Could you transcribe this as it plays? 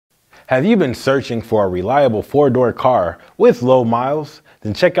Have you been searching for a reliable four-door car with low miles?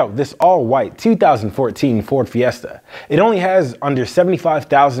 Then check out this all-white 2014 Ford Fiesta. It only has under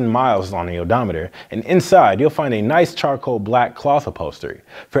 75,000 miles on the odometer, and inside you'll find a nice charcoal black cloth upholstery.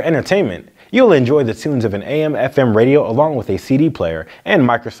 For entertainment, you'll enjoy the tunes of an AM/FM radio along with a CD player and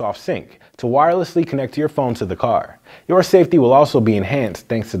Microsoft Sync to wirelessly connect your phone to the car. Your safety will also be enhanced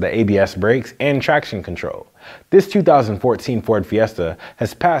thanks to the ABS brakes and traction control. This 2014 Ford Fiesta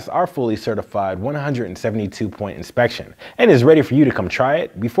has passed our fully certified 172-point inspection and is ready for you to come try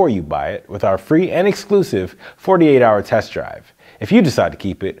it before you buy it with our free and exclusive 48-hour test drive. If you decide to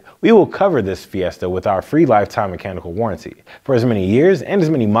keep it, we will cover this Fiesta with our free lifetime mechanical warranty for as many years and as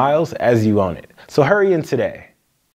many miles as you own it. So hurry in today.